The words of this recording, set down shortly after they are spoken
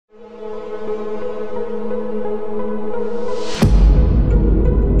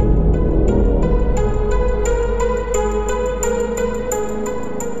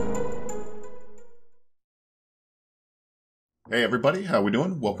everybody, how we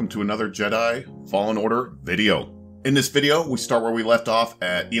doing? Welcome to another Jedi Fallen Order video. In this video, we start where we left off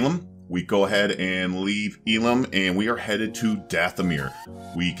at Elam. We go ahead and leave Elam and we are headed to Dathomir.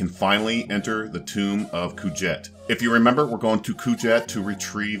 We can finally enter the tomb of Kujet. If you remember, we're going to Kujet to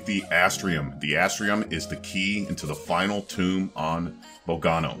retrieve the Astrium. The Astrium is the key into the final tomb on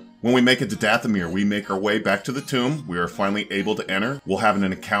Bogano. When we make it to Dathomir, we make our way back to the tomb. We are finally able to enter. We'll have an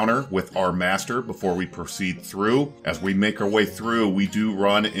encounter with our master before we proceed through. As we make our way through, we do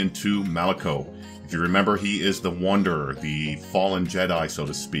run into Malicos. If you remember, he is the Wanderer, the fallen Jedi, so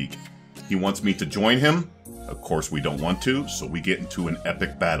to speak. He wants me to join him. Of course, we don't want to, so we get into an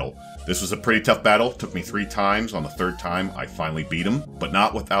epic battle. This was a pretty tough battle. It took me 3 times. On the 3rd time, I finally beat him, but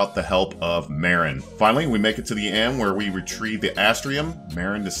not without the help of Marin. Finally, we make it to the end where we retrieve the Astrium.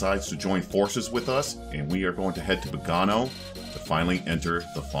 Marin decides to join forces with us, and we are going to head to Bogano to finally enter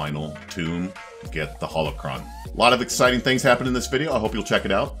the final tomb to get the holocron. A lot of exciting things happen in this video. I hope you'll check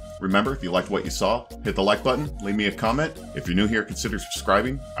it out. Remember, if you liked what you saw, hit the like button, leave me a comment. If you're new here, consider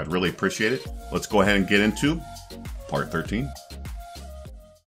subscribing. I'd really appreciate it. Let's go ahead and get into part 13.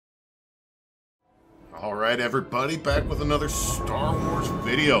 Alright everybody, back with another Star Wars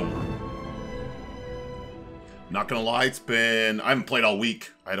video. Not gonna lie, I haven't played all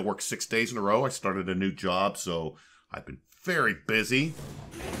week. I had to work 6 days in a row. I started a new job, so I've been very busy.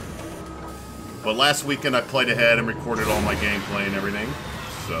 But last weekend I played ahead and recorded all my gameplay and everything.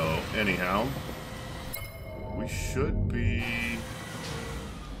 So, anyhow, we should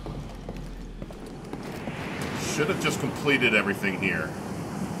have just completed everything here.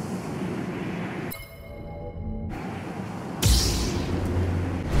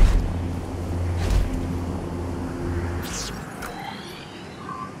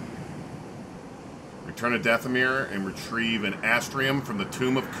 Return to Dathomir and retrieve an Astrium from the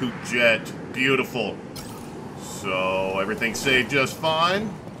tomb of Kujet. Beautiful. So, everything saved just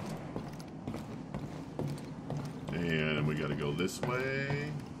fine. And we gotta go this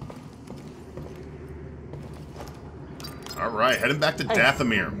way. Alright, heading back to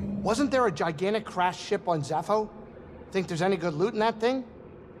Dathomir. Wasn't there a gigantic crash ship on Zepho? Think there's any good loot in that thing?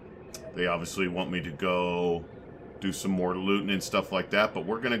 They obviously want me to go do some more looting and stuff like that, but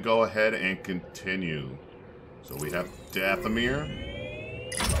we're gonna go ahead and continue. So we have Dathomir.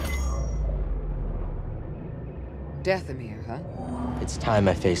 Dathomir, huh? It's time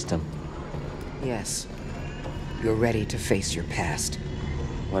I faced him. Yes. You're ready to face your past.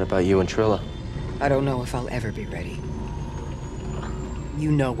 What about you and Trilla? I don't know if I'll ever be ready.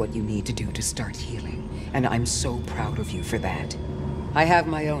 You know what you need to do to start healing, and I'm so proud of you for that. I have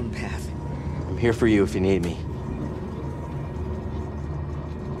my own path. I'm here for you if you need me.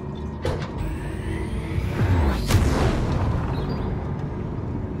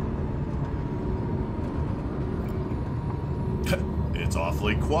 It's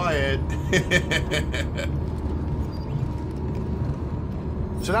awfully quiet.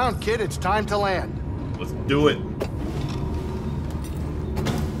 Sit down, kid. It's time to land. Let's do it.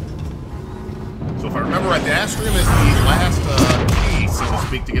 So if I remember right, the Astrium is the last key, so to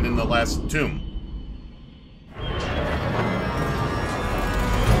speak, to get in the last tomb.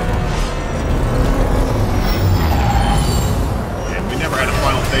 And we never had a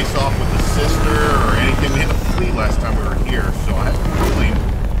final face-off with the sister or anything. We had to flee last time we were here, so I have a feeling,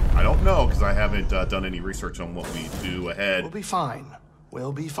 I don't know, because I haven't done any research on what we do ahead. We'll be fine.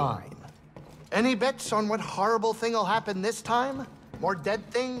 We'll be fine. Any bets on what horrible thing will happen this time? More dead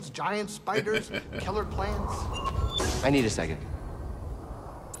things, giant spiders, killer plants? I need a second.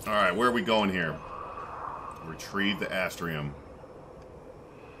 Alright, where are we going here? Retrieve the Astrium.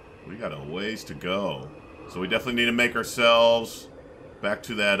 We got a ways to go. So we definitely need to make ourselves back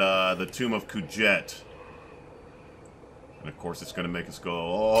to that, the tomb of Kujet. And of course it's going to make us go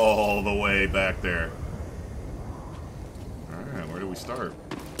all the way back there. Alright, where do we start?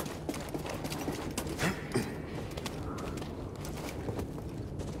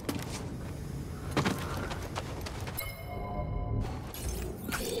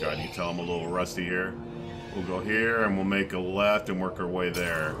 God, you tell I'm a little rusty here. We'll go here and we'll make a left and work our way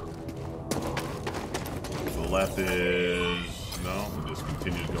there. The left is... no, we'll just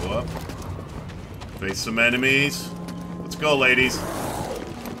continue to go up. Face some enemies. Let's go, ladies.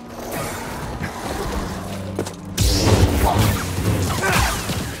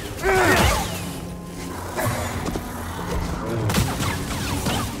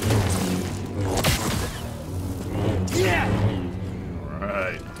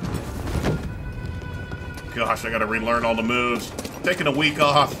 Alright. Gosh, I gotta relearn all the moves. Taking a week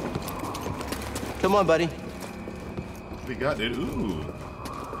off. Come on, buddy. What we got, dude? Ooh.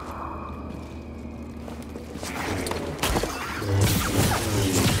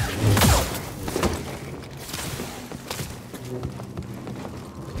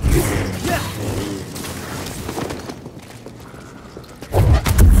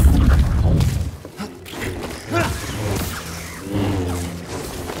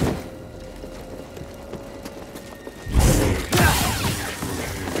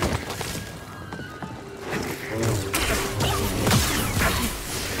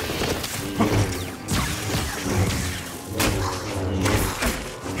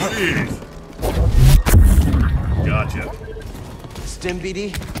 Gotcha. Stim,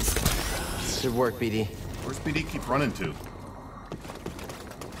 BD? Good work, BD. Where's BD keep running to?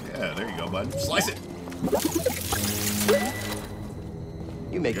 Yeah, there you go, bud. Slice it!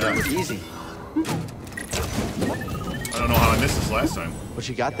 You make that look easy. I don't know how I missed this last time. What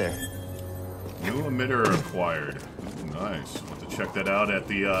you got there? New emitter acquired. Ooh, nice. Want to check that out at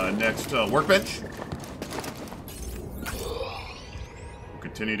the next workbench. We'll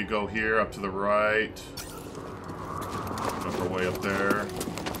continue to go here, up to the right. Jump our way up there.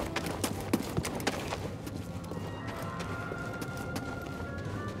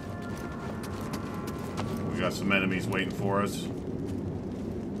 We got some enemies waiting for us.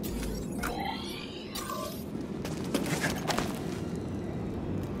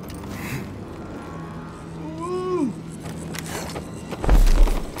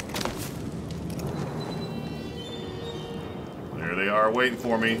 There they are, waiting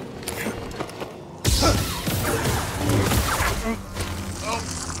for me.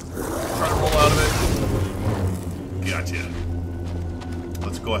 Try to roll out of it. Gotcha.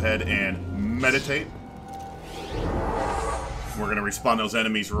 Let's go ahead and meditate. We're going to respawn those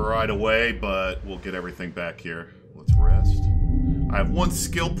enemies right away, but we'll get everything back here. Let's rest. I have 1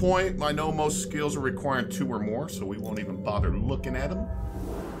 skill point. I know most skills are requiring 2 or more, so we won't even bother looking at them.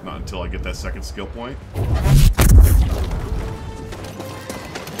 Not until I get that 2nd skill point.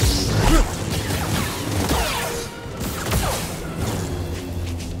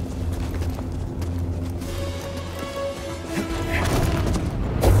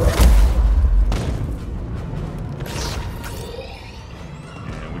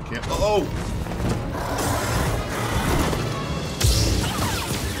 Oh!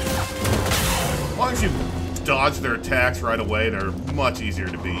 As long as you dodge their attacks right away, they're much easier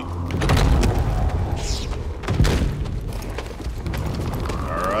to beat.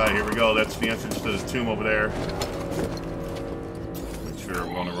 Alright, here we go. That's the entrance to this tomb over there. Make sure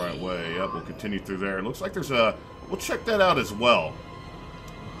we're on the right way. Yep, we'll continue through there. It looks like there's a... We'll check that out as well.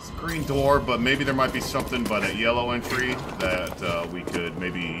 It's a green door, but maybe there might be something but a yellow entry that we could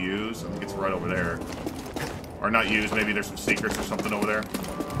maybe use. I think it's right over there. Or not use, maybe there's some secrets or something over there.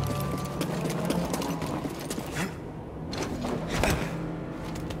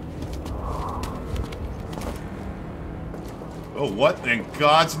 Oh, what in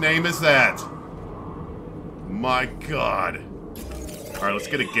God's name is that? My God. Alright, let's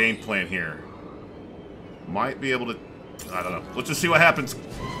get a game plan here. Might be able to... I don't know. Let's just see what happens.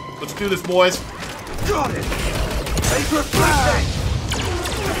 Let's do this, boys. Got it! Laser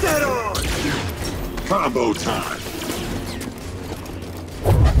flashbang! Dead on! Combo time.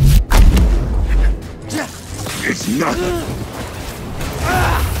 It's nothing.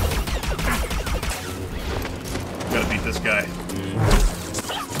 Gotta beat this guy.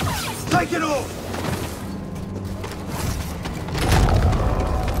 Take it off!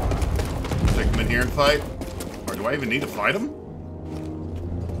 Take him in here and fight? Or do I even need to fight him?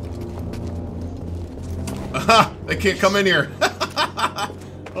 Aha! They can't come in here!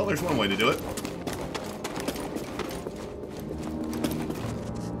 Well, there's one way to do it.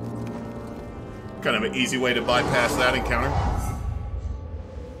 Kind of an easy way to bypass that encounter.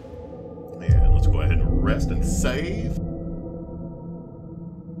 And let's go ahead and rest and save.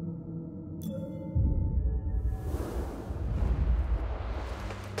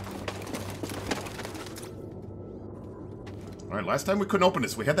 Alright, last time we couldn't open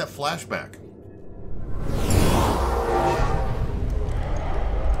this. We had that flashback.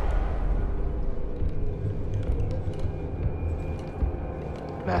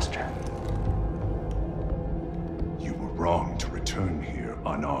 Master. You were wrong to return here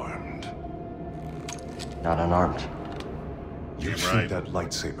unarmed. Not unarmed. You Right. think that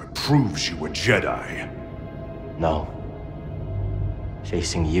lightsaber proves you a Jedi? No.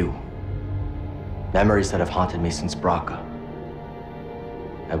 Facing you. Memories that have haunted me since Braca.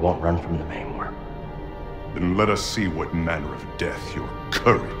 I won't run from them anymore. Then let us see what manner of death your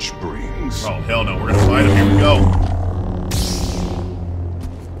courage brings. Oh, hell no. We're gonna fight him. Here we go.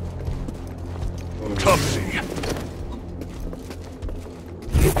 Company.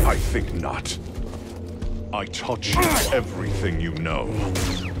 I think not. I taught you everything you know.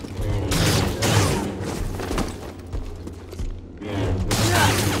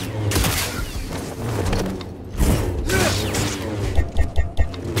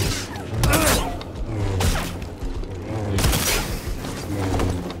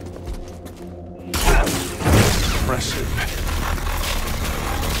 Impressive.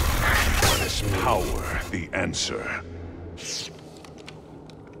 But is power the answer?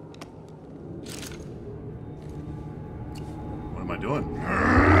 What am I doing?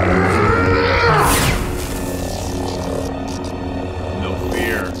 No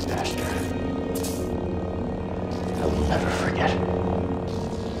fear. Master, I will never forget.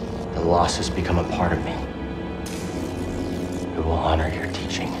 The loss has become a part of me. I will honor your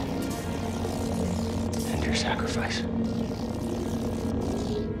teaching and your sacrifice.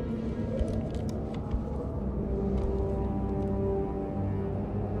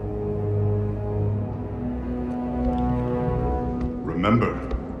 Remember,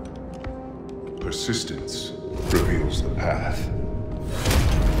 persistence reveals the path.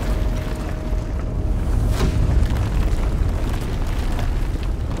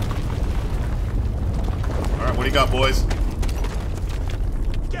 Alright, what do you got, boys?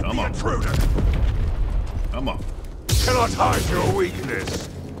 Get Come the on. intruder! Come on. Cannot hide your weakness!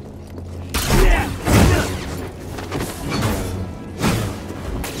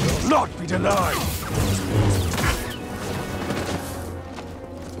 Will not be denied!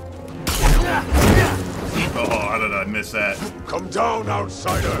 Oh, how did I miss that? Come down,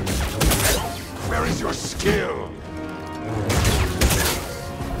 outsider! Where is your skill?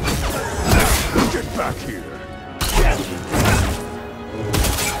 Get back here!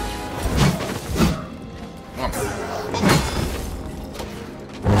 Come on.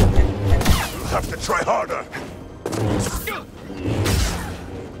 You'll have to try harder!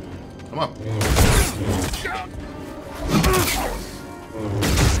 Come on.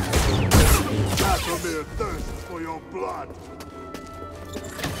 Dathomir thirsts for your blood!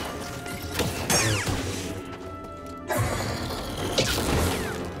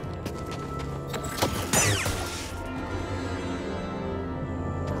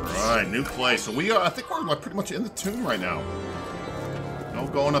 Alright, new place. So we are, I think we're like pretty much in the tomb right now. No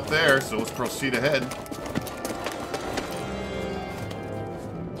going up there, so let's proceed ahead.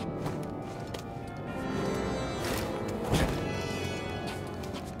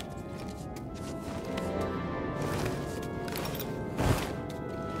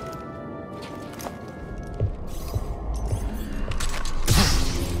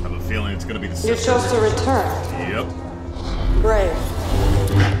 I have a feeling it's gonna be the You sister. chose to return. Yep. Brave.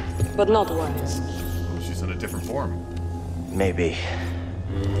 But not wise. She's in a different form. Maybe.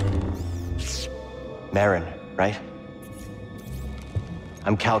 Marin, right?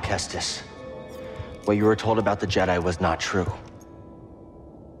 I'm Cal Kestis. What you were told about the Jedi was not true.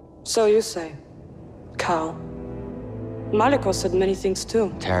 So you say. Cal. Malicos said many things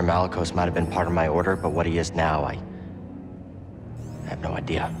too. Terran Malicos might have been part of my order, but what he is now, I have no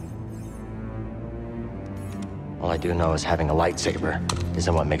idea. All I do know is having a lightsaber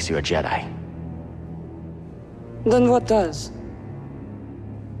isn't what makes you a Jedi. Then what does?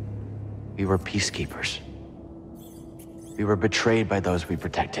 We were peacekeepers. We were betrayed by those we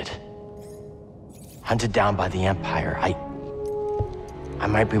protected. Hunted down by the Empire. I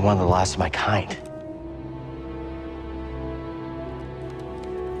might be one of the last of my kind.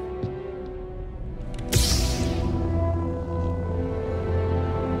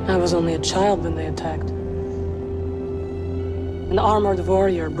 I was only a child when they attacked. An armored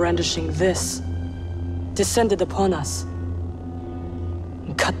warrior brandishing this descended upon us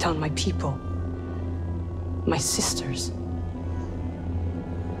and cut down my people, my sisters,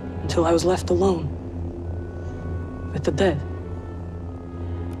 until I was left alone with the dead.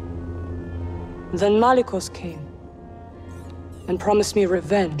 Then Malicos came and promised me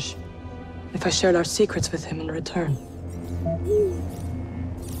revenge if I shared our secrets with him in return.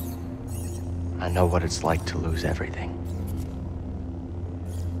 I know what it's like to lose everything.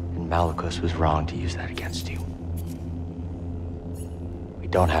 And Malicos was wrong to use that against you. We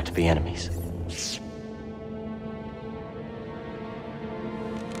don't have to be enemies.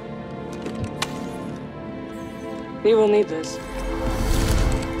 We will need this.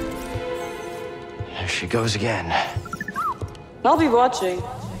 There she goes again. I'll be watching.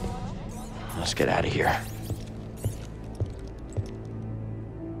 Let's get out of here.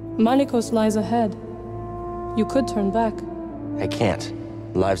 Malicos lies ahead. You could turn back. I can't.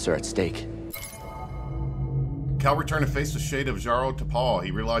 Lives are at stake. Cal returned to face the shade of Jaro Tapal.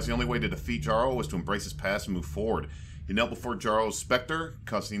 He realized the only way to defeat Jaro was to embrace his past and move forward. He knelt before Jarl's specter,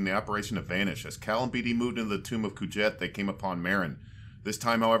 causing the apparition to vanish. As Cal and BD moved into the tomb of Kujet, they came upon Marin. This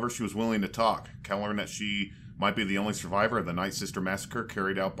time, however, she was willing to talk. Cal learned that she might be the only survivor of the Night Sister massacre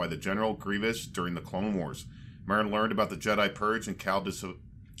carried out by the General Grievous during the Clone Wars. Marin learned about the Jedi Purge, and Cal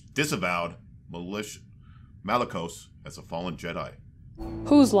disavowed Malicos as a fallen Jedi.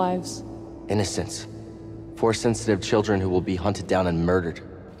 Whose lives? Innocents. Force-sensitive children who will be hunted down and murdered.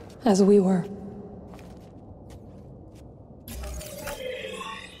 As we were.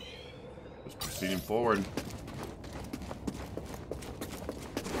 Just proceeding forward.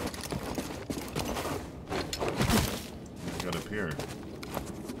 Got up here.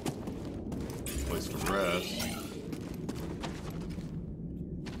 Place to rest.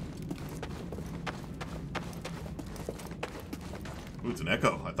 Ooh, it's an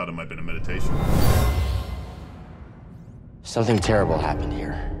echo. I thought it might have been a meditation. Something terrible happened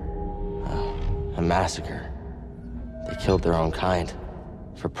here. A massacre. They killed their own kind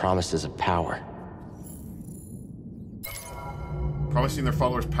for promises of power. Promising their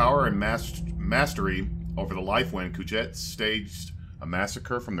followers power and mastery over the life when Kujet staged a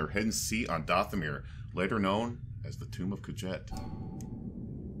massacre from their hidden seat on Dathomir, later known as the Tomb of Kujet.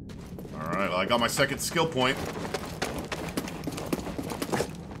 Alright, well, I got my second skill point.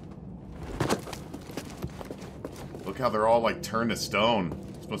 Look how they're all like turned to stone.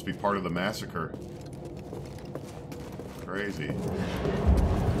 It's supposed to be part of the massacre. Crazy.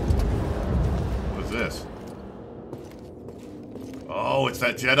 What is this? Oh, it's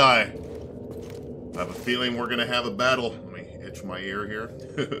that Jedi. I have a feeling we're gonna have a battle. Let me itch my ear here.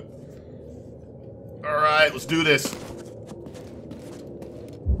 Alright, let's do this.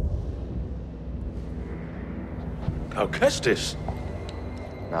 Kestis.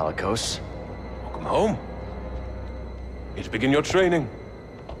 Malicos. Welcome home. Here to begin your training.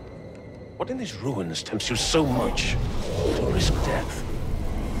 What in these ruins tempts you so much to risk death?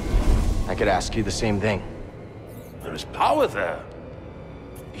 I could ask you the same thing. There is power there.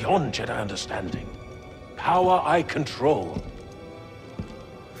 Beyond Jedi understanding. Power I control.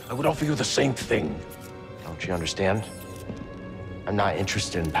 I would offer you the same thing. Don't you understand? I'm not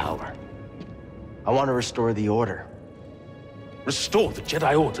interested in power. I want to restore the Order. Restore the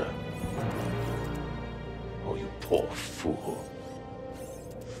Jedi Order? Oh, you poor fool.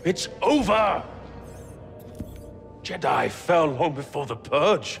 It's over! Jedi fell long before the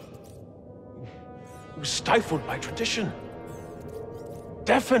Purge. We were stifled by tradition.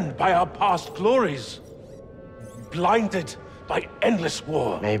 Deafened by our past glories. Blinded by endless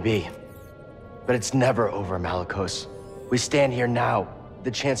war. Maybe. But it's never over, Malicos. We stand here now, with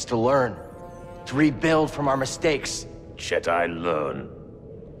the chance to learn. To rebuild from our mistakes. Jedi learn.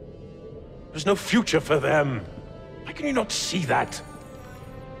 There's no future for them. Why can you not see that?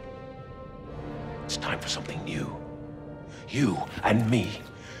 It's time for something new. You and me.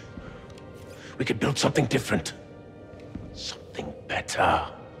 We could build something different. Something better.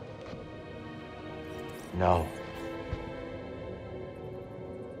 No.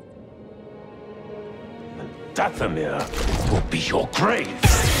 And Dathomir will be your grave.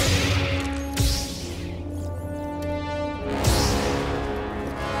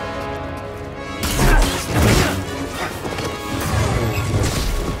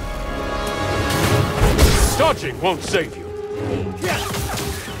 Dodging won't save you.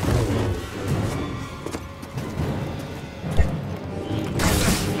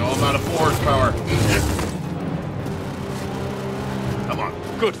 All amount of force power. Come on.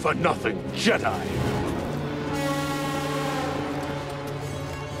 Good for nothing, Jedi.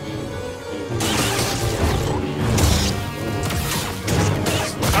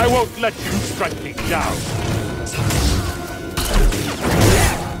 I won't let you strike me down.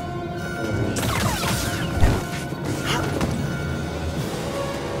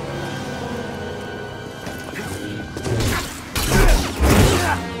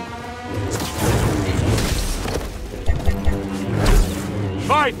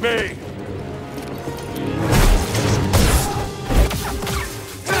 Fight me!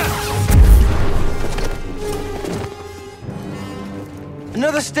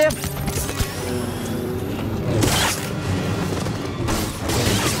 Another step!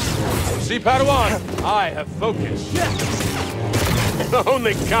 See, Padawan, I have focus.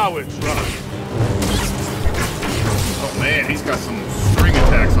 Only cowards run. Oh man, he's got some string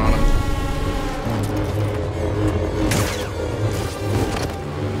attacks on him.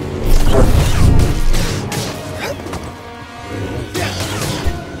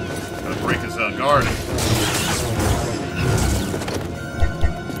 Gotta break his guard.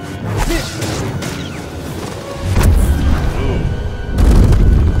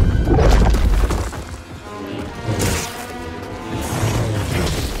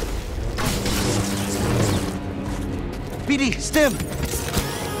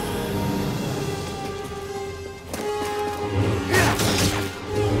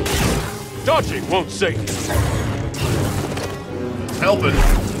 Dodging won't save you. It's helping.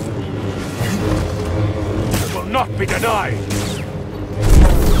 It will not be denied.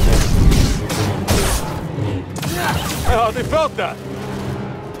 I hardly felt that.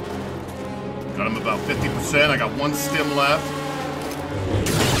 Got him about 50%. I got one stim left.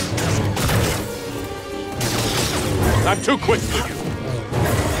 I'm too quick for you.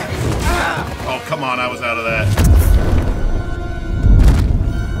 Oh, come on. I was out of that.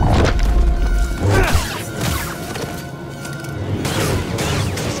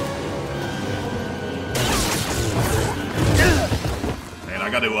 Man, I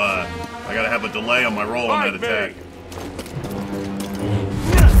gotta have a delay on my roll on that attack.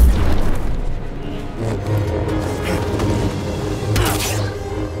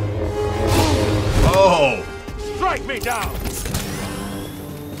 Oh! Strike me down!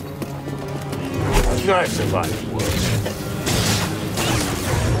 I survived worse.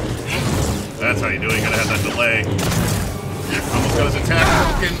 That's how you do it. You gotta have that delay. Almost got his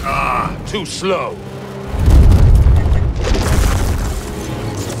attack broken. Ah! Too slow.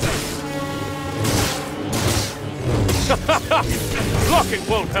 Blocking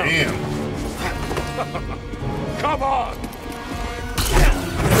won't help. Damn. Come on!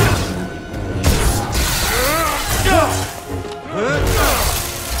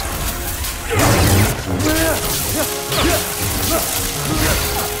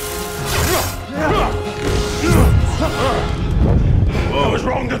 I was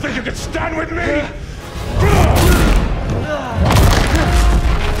wrong to think you could stand with me!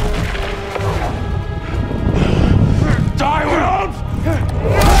 Die without!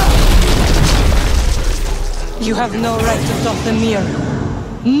 You have no right to Dathomir.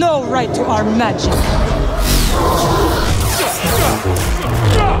 No right to our magic.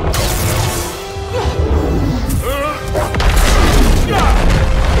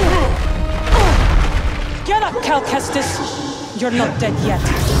 Get up, Cal Kestis. You're not dead yet.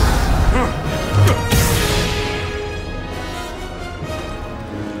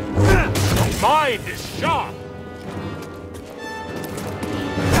 Mind is sharp.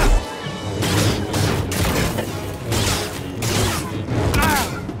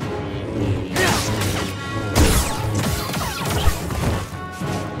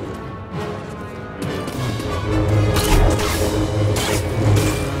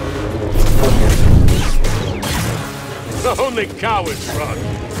 Only cowards run.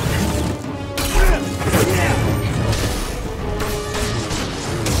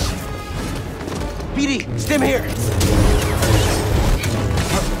 BD, stim here.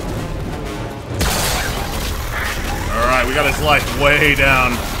 Alright, we got his life way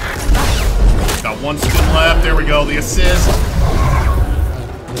down. Got one stim left. There we go. The assist.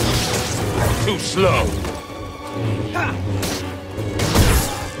 Too slow.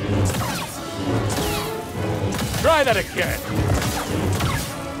 Try that again.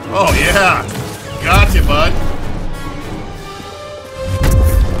 Oh, yeah. Gotcha, bud.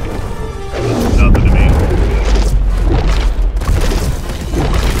 Nothing to me.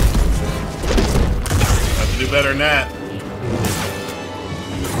 Have to do better than that.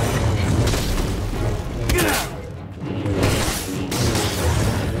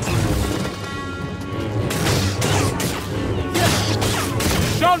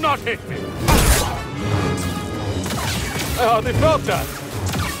 Shall not hit me. I hardly felt that.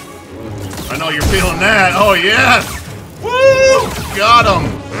 I know you're feeling that. Oh, yes. Woo! Got him.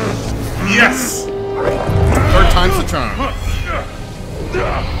 Yes. Third time's the charm.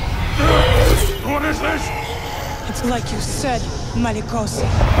 What is this? It's like you said, Malicos.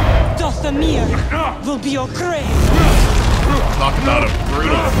 Dathomir will be your grave. Talk about a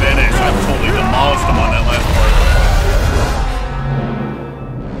brutal finish. I totally demolished him on that last part.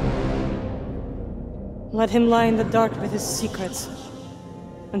 Let him lie in the dark with his secrets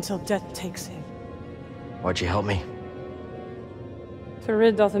until death takes him. Why'd you help me? To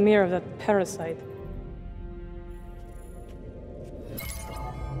rid Dathomir of that parasite.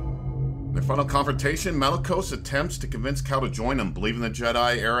 Their final confrontation, Malicos attempts to convince Cal to join him. Believing the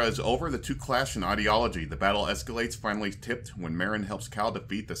Jedi era is over, the two clash in ideology. The battle escalates, finally tipped when Marin helps Cal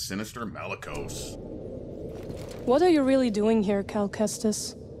defeat the sinister Malicos. What are you really doing here, Cal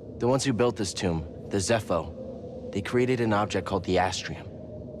Kestis? The ones who built this tomb, the Zepho, they created an object called the Astrium.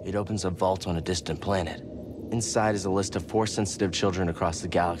 It opens a vault on a distant planet. Inside is a list of Force-sensitive children across the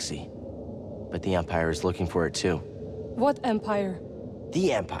galaxy. But the Empire is looking for it too. What Empire?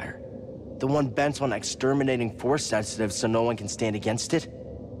 The Empire. The one bent on exterminating Force-sensitives so no one can stand against it?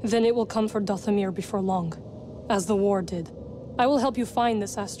 Then it will come for Dathomir before long, as the war did. I will help you find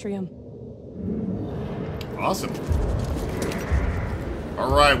this Astrium. Awesome.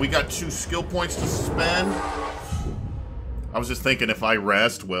 Alright, we got 2 skill points to spend. I was just thinking if I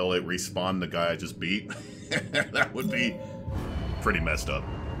rest, will it respawn the guy I just beat? That would be pretty messed up.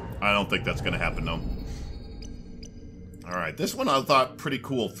 I don't think that's going to happen, though. Alright, this one I thought pretty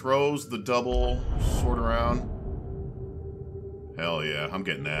cool. Throws the double sword around. Hell yeah, I'm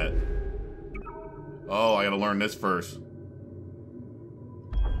getting that. Oh, I gotta learn this first.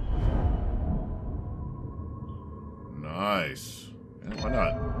 Nice. Yeah, why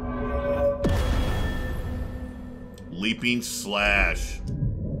not? Leaping slash.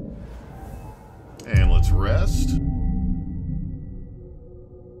 And let's rest.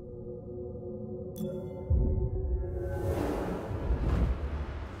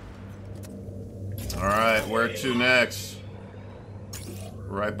 Alright, where to next?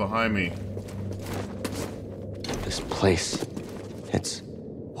 Right behind me. This place, it's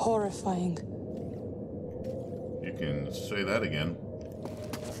Horrifying. You can say that again.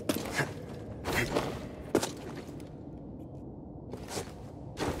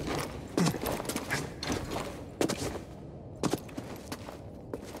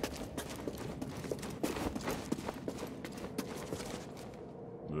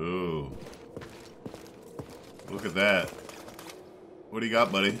 Ooh. Look at that. What do you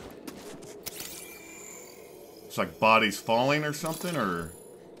got, buddy? It's like bodies falling or something, or...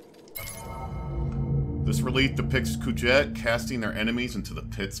 This relief depicts Kujet casting their enemies into the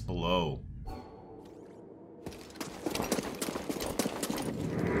pits below.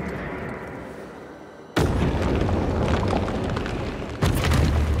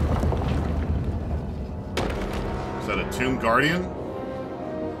 Is that a Tomb Guardian?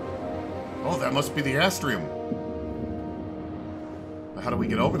 Oh, that must be the Astrium. How do we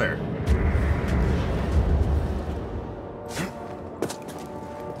get over there?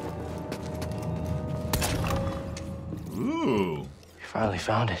 Ooh. You finally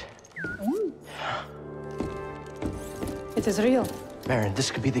found it. It is real. Marin, this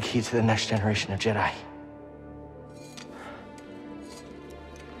could be the key to the next generation of Jedi.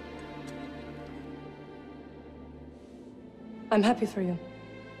 I'm happy for you,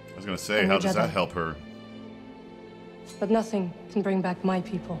 I was gonna say, I'm a how does Jedi. that help her? but nothing can bring back my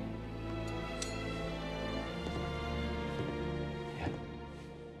people.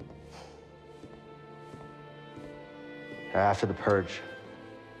 After the purge,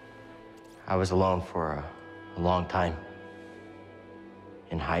 I was alone for a long time.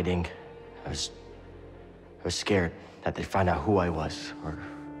 In hiding, I was scared that they'd find out who I was or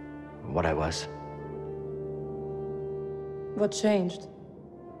what I was. What changed?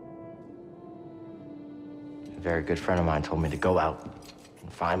 A very good friend of mine told me to go out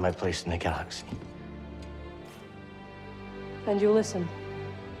and find my place in the galaxy. And you listened.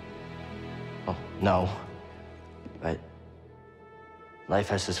 Well, no. But life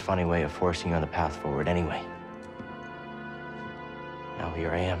has this funny way of forcing you on the path forward anyway. Now here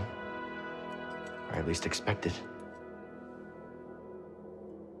I am. Or at least expected.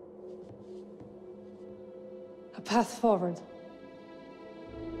 A path forward.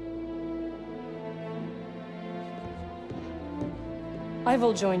 I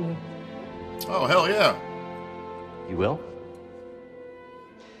will join you. Oh, hell yeah. You will?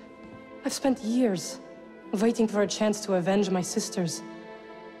 I've spent years waiting for a chance to avenge my sisters.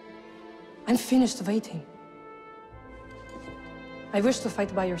 I'm finished waiting. I wish to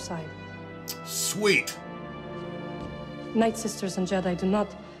fight by your side. Sweet. Night Sisters and Jedi do not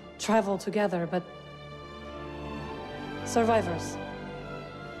travel together, but survivors.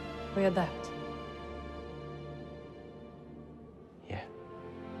 We adapt. Yeah.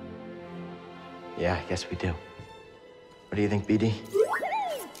 Yeah, I guess we do. What do you think, BD?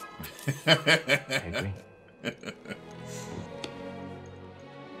 I agree.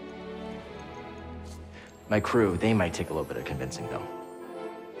 My crew, they might take a little bit of convincing, though.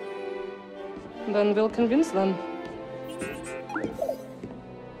 Then we'll convince them.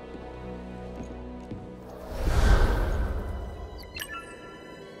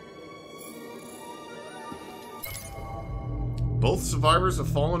 Both survivors of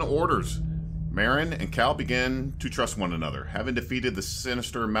fallen orders. Marin and Cal begin to trust one another. Having defeated the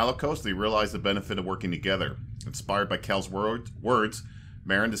sinister Malicos, they realize the benefit of working together. Inspired by Cal's words,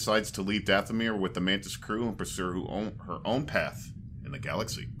 Marin decides to leave Dathomir with the Mantis crew and pursue her own path in the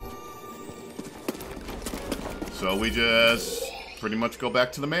galaxy. So we just pretty much go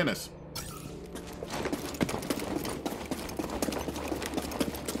back to the Mantis.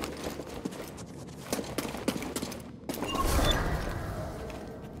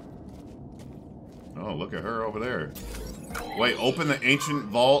 Oh, look at her over there. Wait, open the ancient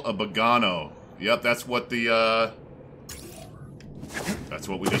vault of Bogano. Yep, that's what the That's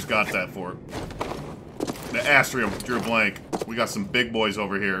what we just got that for. The Astrium drew a blank. We got some big boys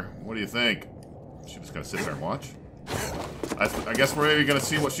over here. What do you think? She just gonna sit there and watch? I guess we're maybe gonna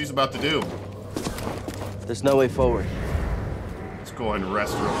see what she's about to do. There's no way forward. Let's go ahead and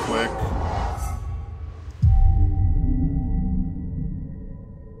rest real quick.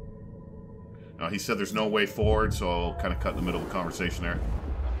 He said there's no way forward, so I'll kind of cut in the middle of the conversation there.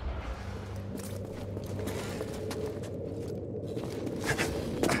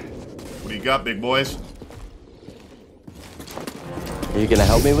 What do you got, big boys? Are you gonna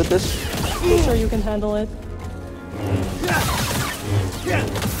help me with this? I'm sure you can handle it.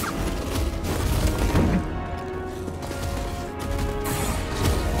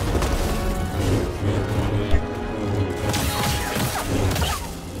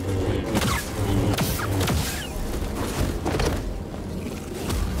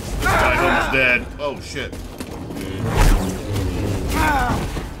 Dead. Oh shit.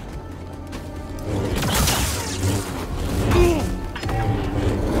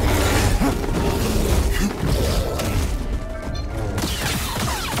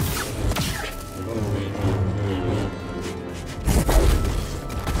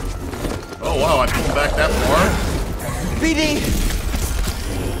 Oh wow, I pulled back that far. BD!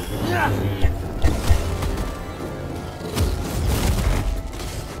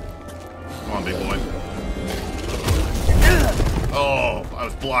 Come on, big boy. Oh, I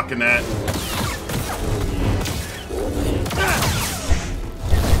was blocking that.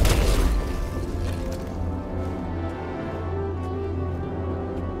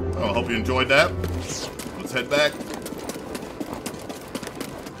 Oh, I hope you enjoyed that. Let's head back.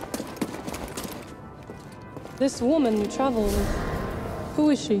 This woman you travel with,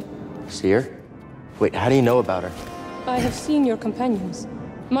 who is she? See her? Wait, how do you know about her? I have seen your companions.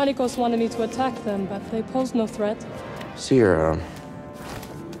 Malicos wanted me to attack them, but they posed no threat. See her,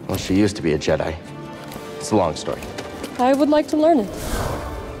 well, she used to be a Jedi. It's a long story. I would like to learn it.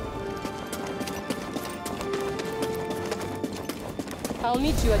 I'll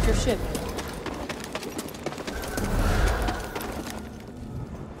meet you at your ship.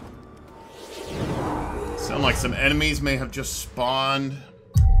 Sound like some enemies may have just spawned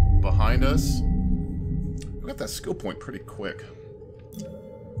behind us. We got that skill point pretty quick.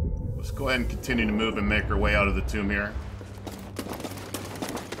 Let's go ahead and continue to move and make our way out of the tomb here.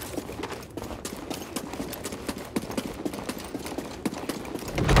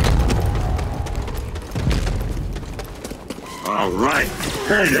 All right,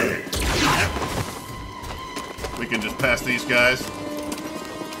 payday. We can just pass these guys.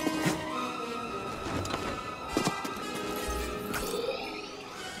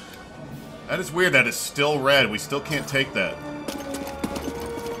 That is weird. That is still red. We still can't take that.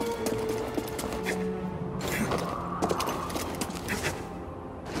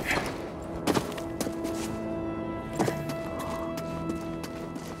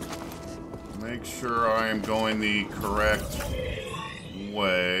 Make sure I am going the correct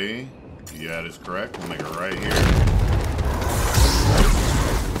way. Yeah, it is correct. We'll make it right here.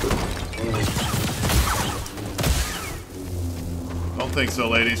 Don't think so,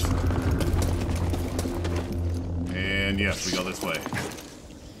 ladies. And yes, we go this way.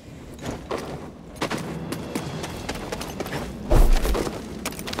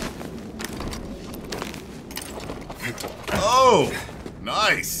 Oh,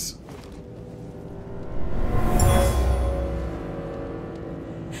 nice.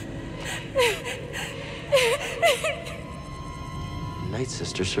 Night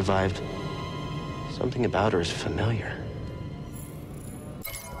Sister survived. Something about her is familiar.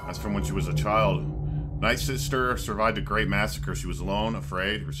 That's from when she was a child. Night Sister survived a great massacre. She was alone,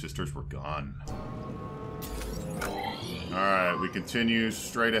 afraid. Her sisters were gone. Alright, we continue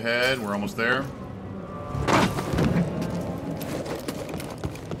straight ahead. We're almost there.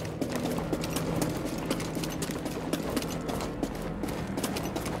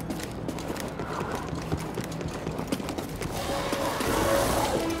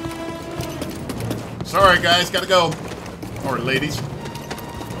 Sorry, guys. Gotta go. Or ladies.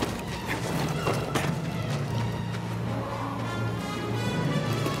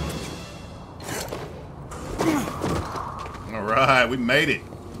 Alright, we made it.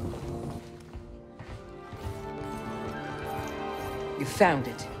 You found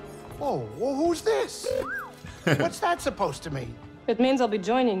it. Oh, well, who's this? What's that supposed to mean? It means I'll be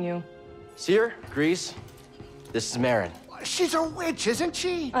joining you. See her? Grease? This is Marin. She's a witch, isn't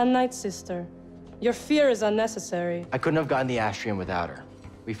she? A Night Sister. Your fear is unnecessary. I couldn't have gotten the Astrium without her.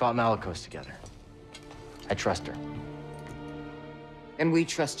 We fought Malicos together. I trust her. And we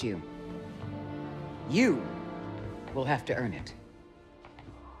trust you. You will have to earn it.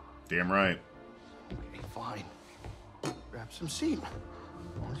 Damn right. Okay, fine. Grab some seat.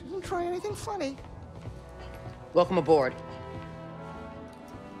 She doesn't try anything funny. Welcome aboard.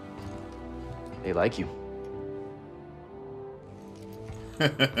 They like you.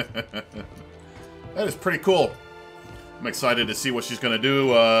 That is pretty cool. I'm excited to see what she's going to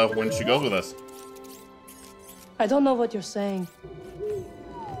do when she goes with us. I don't know what you're saying.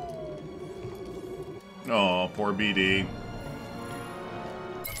 Oh, poor BD.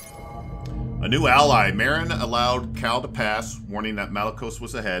 A new ally. Marin allowed Cal to pass, warning that Malicos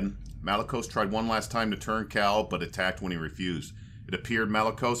was ahead. Malicos tried one last time to turn Cal, but attacked when he refused. It appeared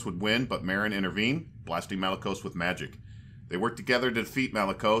Malicos would win, but Marin intervened, blasting Malicos with magic. They worked together to defeat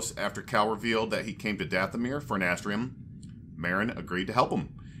Malicos. After Cal revealed that he came to Dathomir for an astrium, Marin agreed to help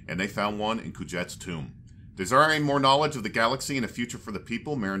him, and they found one in Kujet's tomb. Desiring more knowledge of the galaxy and a future for the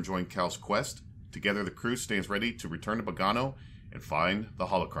people, Marin joined Cal's quest. Together, the crew stands ready to return to Bogano and find the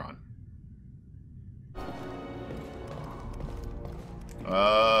holocron.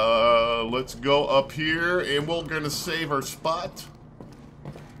 Let's go up here, and we're gonna save our spot.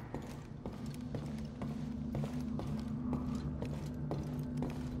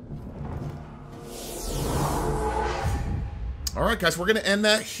 Alright guys, we're going to end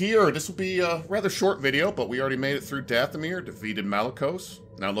that here. This will be a rather short video, but we already made it through Dathomir, defeated Malicos.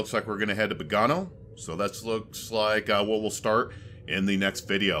 Now it looks like we're going to head to Bogano. So that looks like what we'll start in the next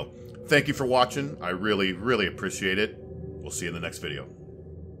video. Thank you for watching. I really, really appreciate it. We'll see you in the next video.